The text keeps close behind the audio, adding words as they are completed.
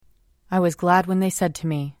I was glad when they said to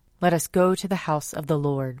me, "Let us go to the house of the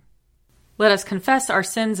Lord." Let us confess our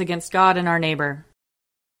sins against God and our neighbor.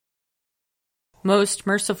 Most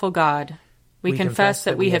merciful God, we confess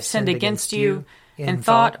that we have sinned against you in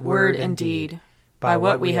thought, word, and deed, by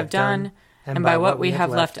what we have done and by what we have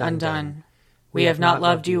left undone. We have not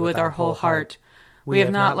loved you with our whole heart. We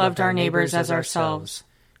have not loved our neighbors as ourselves.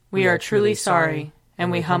 We are truly sorry,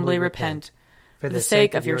 and we humbly repent. For the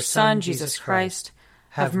sake of your Son, Jesus Christ,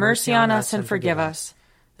 have mercy on us and forgive us,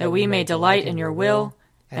 that we may delight in your will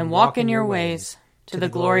and walk in your ways, to the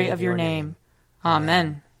glory of your name.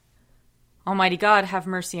 Amen. Almighty God, have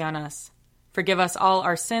mercy on us. Forgive us all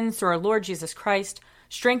our sins through our Lord Jesus Christ.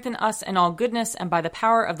 Strengthen us in all goodness, and by the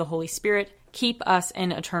power of the Holy Spirit, keep us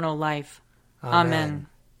in eternal life. Amen.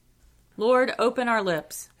 Lord, open our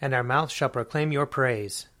lips, and our mouth shall proclaim your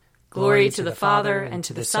praise. Glory to the Father, and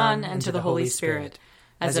to the Son, and to the Holy Spirit,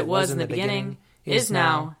 as it was in the beginning, is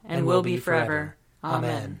now, and will be forever.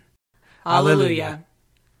 Amen. Alleluia.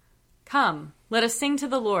 Come, let us sing to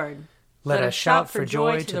the Lord. Let us shout for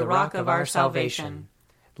joy to the rock of our salvation.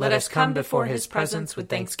 Let us come before his presence with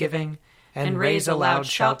thanksgiving, and raise a loud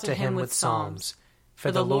shout to him with psalms.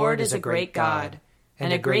 For the Lord is a great God,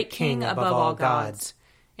 and a great King above all gods.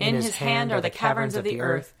 In his hand are the caverns of the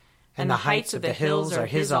earth, and the heights of the hills are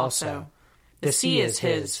his also. The sea is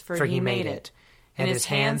his, for he made it, and his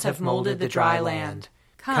hands have molded the dry land.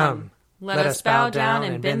 Come, let us bow down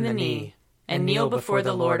and bend the knee, and kneel before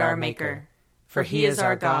the Lord our Maker. For he is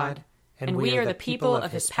our God, and we are the people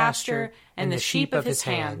of his pasture and the sheep of his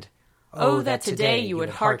hand. Oh, that today you would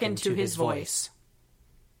hearken to his voice.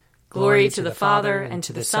 Glory to the Father, and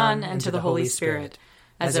to the Son, and to the Holy Spirit,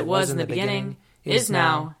 as it was in the beginning, is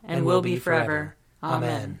now, and will be forever.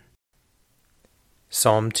 Amen.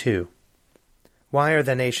 Psalm 2. Why are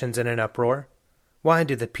the nations in an uproar? Why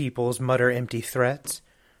do the peoples mutter empty threats?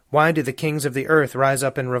 Why do the kings of the earth rise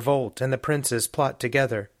up in revolt, and the princes plot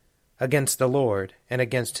together against the Lord and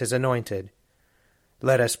against his anointed?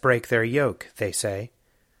 Let us break their yoke, they say.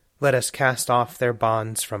 Let us cast off their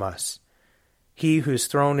bonds from us. He whose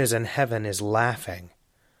throne is in heaven is laughing.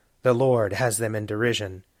 The Lord has them in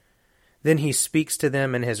derision. Then he speaks to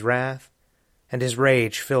them in his wrath, and his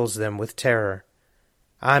rage fills them with terror.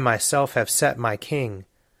 I myself have set my king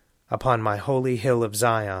upon my holy hill of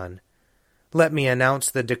Zion. Let me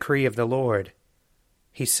announce the decree of the Lord.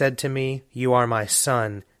 He said to me, "You are my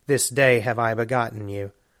son. This day have I begotten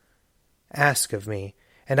you. Ask of me,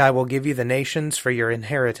 and I will give you the nations for your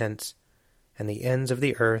inheritance, and the ends of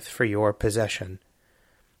the earth for your possession.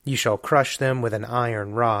 You shall crush them with an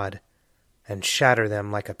iron rod, and shatter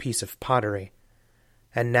them like a piece of pottery.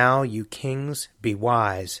 And now, you kings, be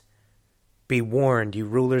wise. Be warned, you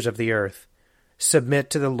rulers of the earth. Submit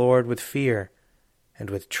to the Lord with fear, and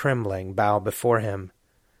with trembling bow before him,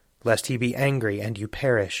 lest he be angry and you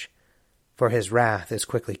perish, for his wrath is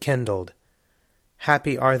quickly kindled.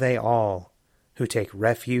 Happy are they all who take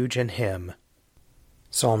refuge in him."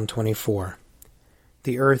 Psalm 24.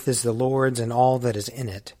 The earth is the Lord's and all that is in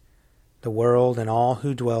it, the world and all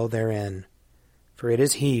who dwell therein. For it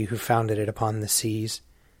is he who founded it upon the seas,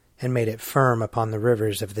 and made it firm upon the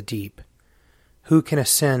rivers of the deep. Who can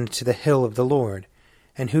ascend to the hill of the Lord,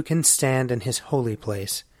 and who can stand in his holy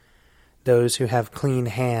place? Those who have clean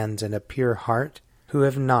hands and a pure heart, who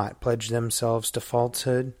have not pledged themselves to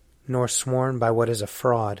falsehood, nor sworn by what is a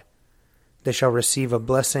fraud. They shall receive a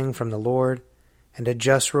blessing from the Lord, and a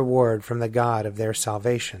just reward from the God of their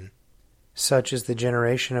salvation. Such is the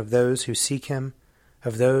generation of those who seek him,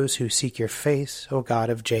 of those who seek your face, O God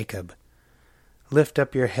of Jacob. Lift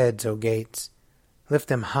up your heads, O gates. Lift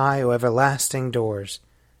them high, O everlasting doors,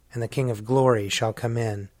 and the King of glory shall come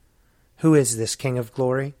in. Who is this King of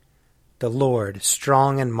glory? The Lord,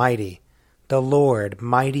 strong and mighty, the Lord,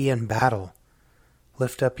 mighty in battle.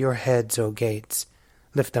 Lift up your heads, O gates.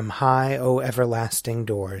 Lift them high, O everlasting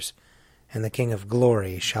doors, and the King of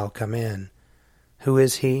glory shall come in. Who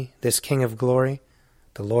is he, this King of glory?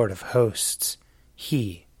 The Lord of hosts.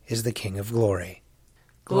 He is the King of glory.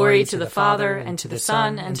 Glory to the Father, and to the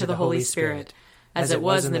Son, and to the Holy Spirit, as it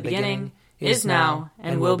was in the beginning, is now,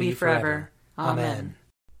 and will be forever. Amen.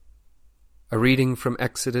 A reading from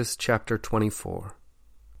Exodus chapter 24.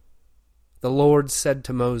 The Lord said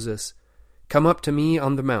to Moses, "Come up to me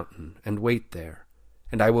on the mountain, and wait there,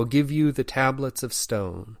 and I will give you the tablets of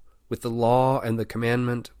stone, with the law and the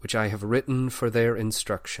commandment which I have written for their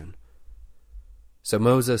instruction." So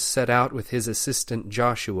Moses set out with his assistant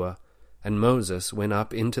Joshua, and Moses went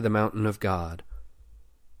up into the mountain of God.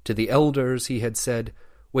 To the elders he had said,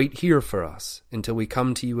 "Wait here for us until we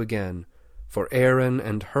come to you again, for Aaron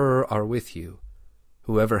and Hur are with you.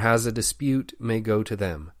 Whoever has a dispute may go to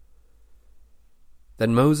them."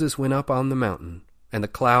 Then Moses went up on the mountain, and the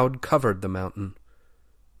cloud covered the mountain.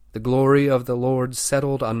 The glory of the Lord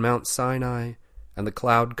settled on Mount Sinai, and the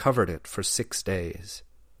cloud covered it for 6 days.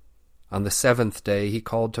 On the 7th day he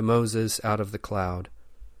called to Moses out of the cloud.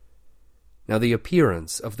 Now the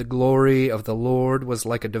appearance of the glory of the Lord was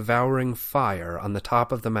like a devouring fire on the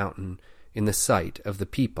top of the mountain in the sight of the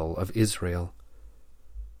people of Israel.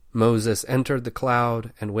 Moses entered the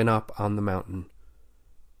cloud and went up on the mountain.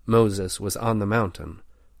 Moses was on the mountain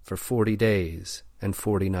for 40 days and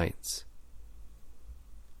 40 nights.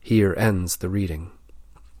 Here ends the reading.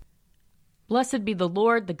 Blessed be the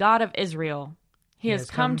Lord, the God of Israel. He has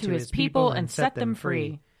come to his people and set them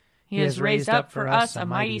free. He has raised up for us a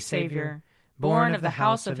mighty Savior, born of the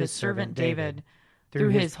house of his servant David. Through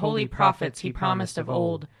his holy prophets he promised of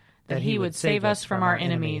old that he would save us from our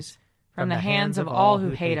enemies, from the hands of all who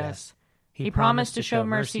hate us. He promised to show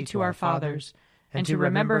mercy to our fathers, and to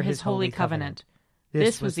remember his holy covenant.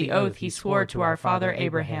 This was the oath he swore to our father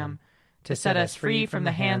Abraham, to set us free from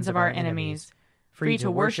the hands of our enemies, free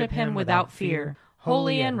to worship him without fear,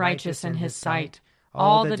 holy and righteous in his sight,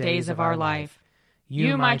 all the days of our life.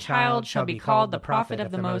 You, my child, shall be called the prophet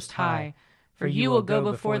of the Most High, for you will go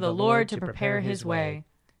before the Lord to prepare his way,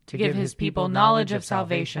 to give his people knowledge of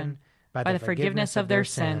salvation, by the forgiveness of their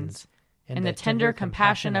sins. In the tender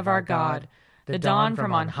compassion of our God, the dawn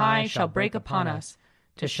from on high shall break upon us,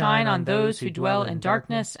 to shine on those who dwell in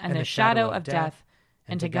darkness and the shadow of death,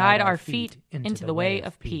 and to guide our feet into the way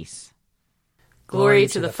of peace. Glory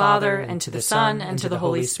to the Father, and to the Son, and to the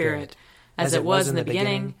Holy Spirit, as it was in the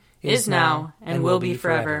beginning, is now, and will be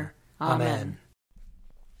forever. Amen.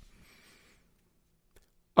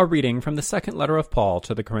 A reading from the second letter of Paul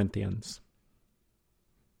to the Corinthians.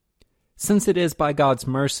 Since it is by God's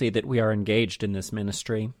mercy that we are engaged in this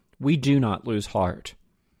ministry, we do not lose heart.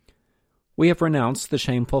 We have renounced the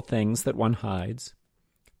shameful things that one hides.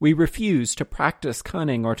 We refuse to practice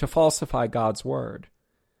cunning or to falsify God's word.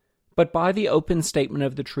 But by the open statement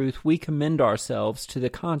of the truth, we commend ourselves to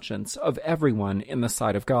the conscience of everyone in the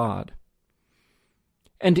sight of God.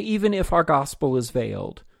 And even if our gospel is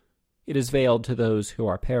veiled, it is veiled to those who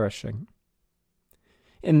are perishing.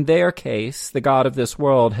 In their case, the God of this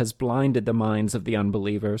world has blinded the minds of the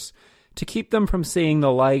unbelievers to keep them from seeing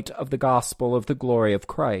the light of the gospel of the glory of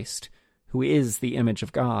Christ, who is the image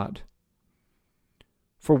of God.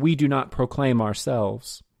 For we do not proclaim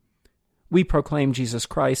ourselves. We proclaim Jesus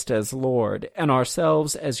Christ as Lord, and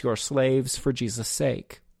ourselves as your slaves for Jesus'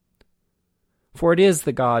 sake. For it is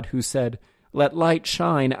the God who said, "Let light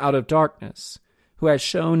shine out of darkness," who has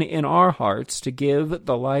shone in our hearts to give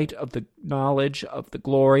the light of the knowledge of the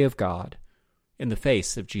glory of God in the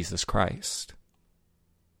face of Jesus Christ.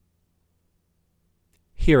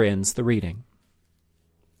 Here ends the reading.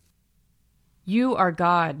 You are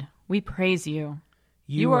God, we praise you.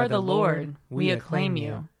 You are the Lord, we acclaim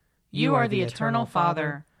you. You are the eternal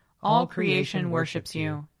Father, all creation worships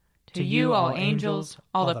you. To you all angels,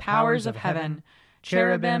 all the powers of heaven,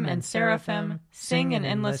 cherubim and seraphim, sing in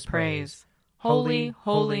endless praise. Holy,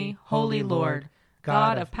 holy, holy Lord,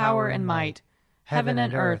 God of power and might, heaven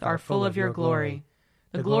and earth are full of your glory.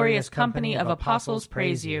 The glorious company of apostles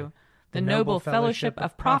praise you. The noble fellowship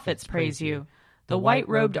of prophets praise you. The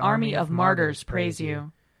white-robed army of martyrs praise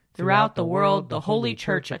you. Throughout the world the Holy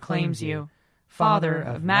Church acclaims you. Father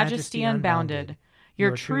of majesty unbounded,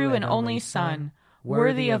 your true and only Son,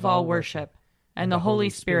 worthy of all worship, and the Holy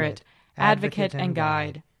Spirit, advocate and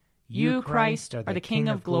guide. You, Christ, are the King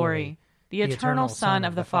of glory, the eternal Son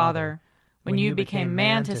of the Father. When you became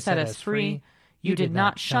man to set us free, you did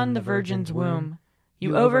not shun the Virgin's womb.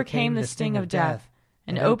 You overcame the sting of death,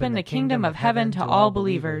 and opened the kingdom of heaven to all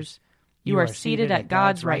believers. You are seated at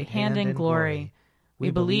God's right hand in glory. We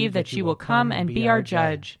believe that you will come and be our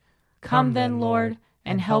judge. Come then, Lord,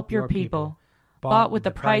 and help your people, bought with the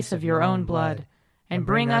price of your own blood, and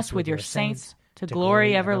bring us with your saints to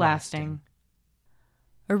glory everlasting.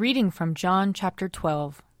 A reading from John chapter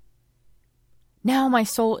 12. Now my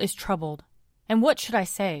soul is troubled, and what should I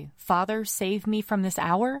say? Father, save me from this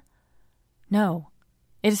hour? No,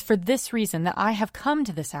 it is for this reason that I have come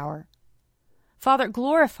to this hour. Father,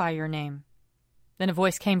 glorify your name. Then a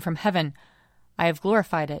voice came from heaven, I have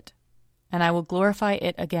glorified it, and I will glorify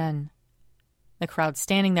it again. The crowd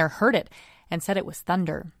standing there heard it, and said it was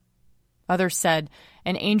thunder. Others said,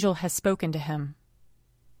 an angel has spoken to him.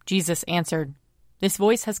 Jesus answered, this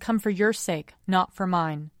voice has come for your sake, not for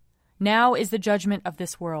mine. Now is the judgment of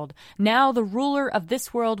this world. Now the ruler of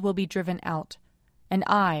this world will be driven out. And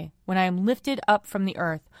I, when I am lifted up from the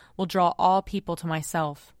earth, will draw all people to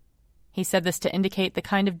myself. He said this to indicate the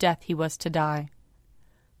kind of death he was to die.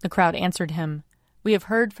 The crowd answered him, We have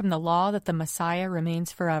heard from the law that the Messiah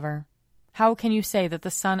remains forever. How can you say that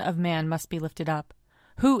the Son of Man must be lifted up?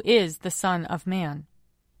 Who is the Son of Man?"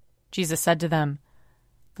 Jesus said to them,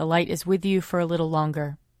 "The light is with you for a little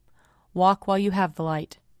longer. Walk while you have the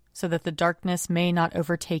light, so that the darkness may not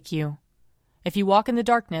overtake you. If you walk in the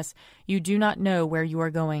darkness, you do not know where you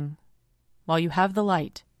are going. While you have the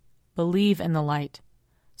light, believe in the light,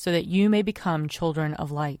 so that you may become children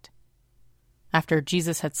of light." After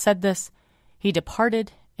Jesus had said this, he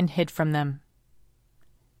departed and hid from them.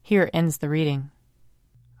 Here ends the reading.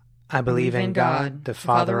 I believe in God, the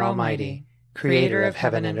Father Almighty, creator of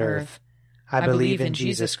heaven and earth. I believe in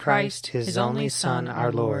Jesus Christ, his only Son,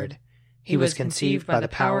 our Lord. He was conceived by the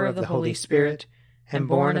power of the Holy Spirit and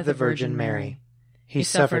born of the Virgin Mary. He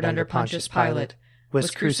suffered under Pontius Pilate,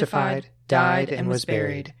 was crucified, died, and was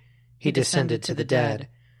buried. He descended to the dead.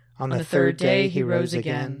 On the third day he rose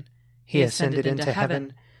again. He ascended into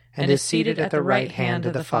heaven and is seated at the right hand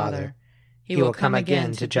of the Father. He will come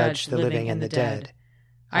again to judge the living and the dead.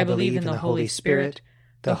 I believe in the Holy Spirit,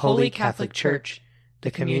 the Holy Catholic Church,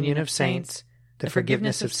 the communion of saints, the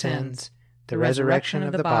forgiveness of sins, the resurrection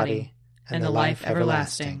of the body, and the life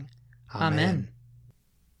everlasting. Amen.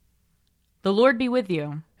 The Lord be with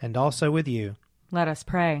you. And also with you. Let us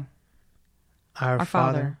pray. Our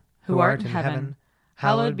Father, who art in heaven,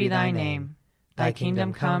 hallowed be thy name. Thy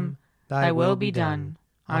kingdom come, thy will be done,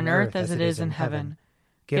 on earth as it is in heaven.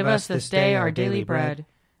 Give us this day our daily bread,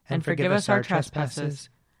 and forgive us our trespasses,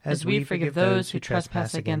 as we forgive those who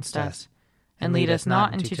trespass against us. And lead us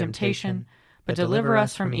not into temptation, but deliver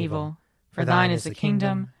us from evil. For thine is the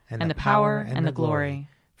kingdom, and the power, and the glory,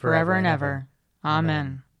 forever and ever.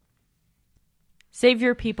 Amen. Save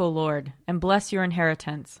your people, Lord, and bless your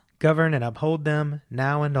inheritance. Govern and uphold them,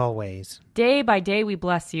 now and always. Day by day we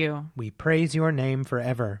bless you. We praise your name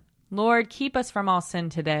forever. Lord, keep us from all sin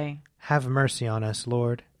today. Have mercy on us,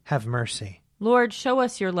 Lord. Have mercy. Lord, show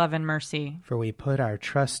us your love and mercy. For we put our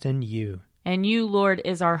trust in you. And you, Lord,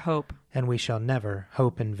 is our hope. And we shall never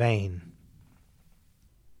hope in vain.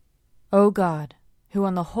 O God, who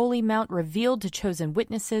on the holy mount revealed to chosen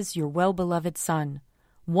witnesses your well-beloved Son,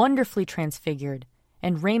 wonderfully transfigured,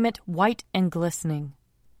 and raiment white and glistening,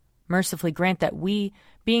 mercifully grant that we,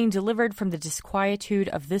 being delivered from the disquietude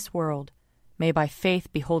of this world, may by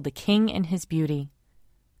faith behold the King in his beauty,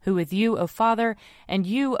 who with you, O Father, and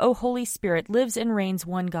you, O Holy Spirit, lives and reigns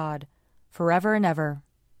one God, forever and ever.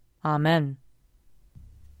 Amen.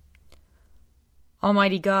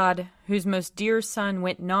 Almighty God, whose most dear Son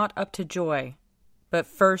went not up to joy, but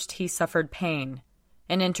first he suffered pain,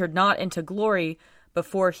 and entered not into glory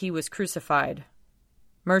before he was crucified,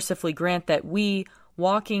 mercifully grant that we,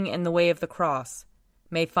 walking in the way of the cross,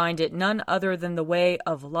 may find it none other than the way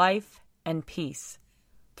of life and peace.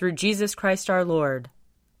 Through Jesus Christ our Lord.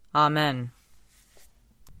 Amen.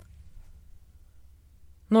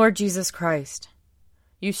 Lord Jesus Christ,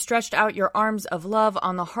 you stretched out your arms of love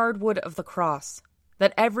on the hard wood of the cross,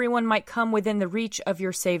 that everyone might come within the reach of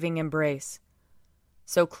your saving embrace.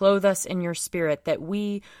 So clothe us in your Spirit, that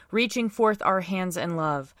we, reaching forth our hands in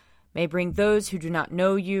love, may bring those who do not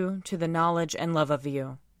know you to the knowledge and love of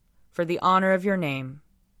you. For the honor of your name.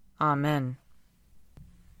 Amen.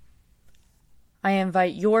 I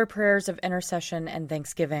invite your prayers of intercession and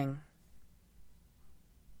thanksgiving.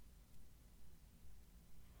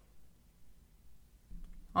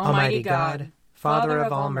 Almighty God, Father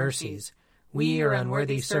of all mercies, we, your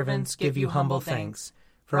unworthy servants, give you humble thanks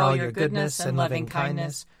for all your goodness and loving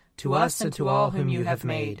kindness to us and to all whom you have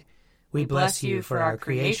made. We bless you for our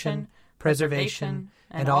creation, preservation,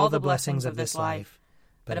 and all the blessings of this life,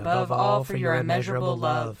 but above all for your immeasurable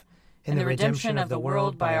love in the redemption of the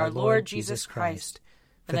world by our Lord Jesus Christ,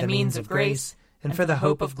 for the means of grace and for the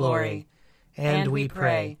hope of glory. And we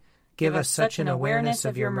pray, give us such an awareness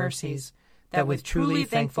of your mercies, that with truly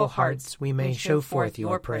thankful hearts we may show forth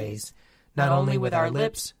your praise, not only with our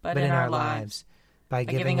lips, but in our lives, by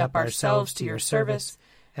giving up ourselves to your service,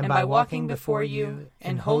 and by walking before you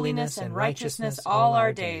in holiness and righteousness all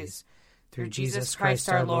our days, through Jesus Christ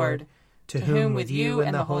our Lord, to whom with you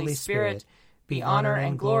and the Holy Spirit be honor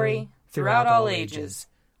and glory throughout all ages.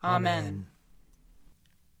 Amen.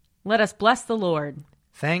 Let us bless the Lord.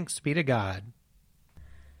 Thanks be to God.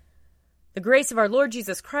 The grace of our Lord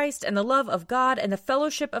Jesus Christ, and the love of God, and the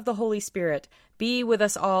fellowship of the Holy Spirit be with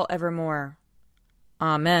us all evermore.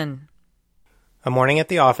 Amen. A Morning at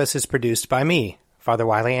the Office is produced by me, Father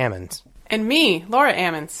Wiley Ammons. And me, Laura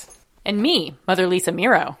Ammons. And me, Mother Lisa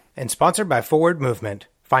Meirow. And sponsored by Forward Movement.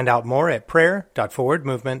 Find out more at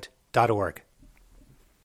prayer.forwardmovement.org.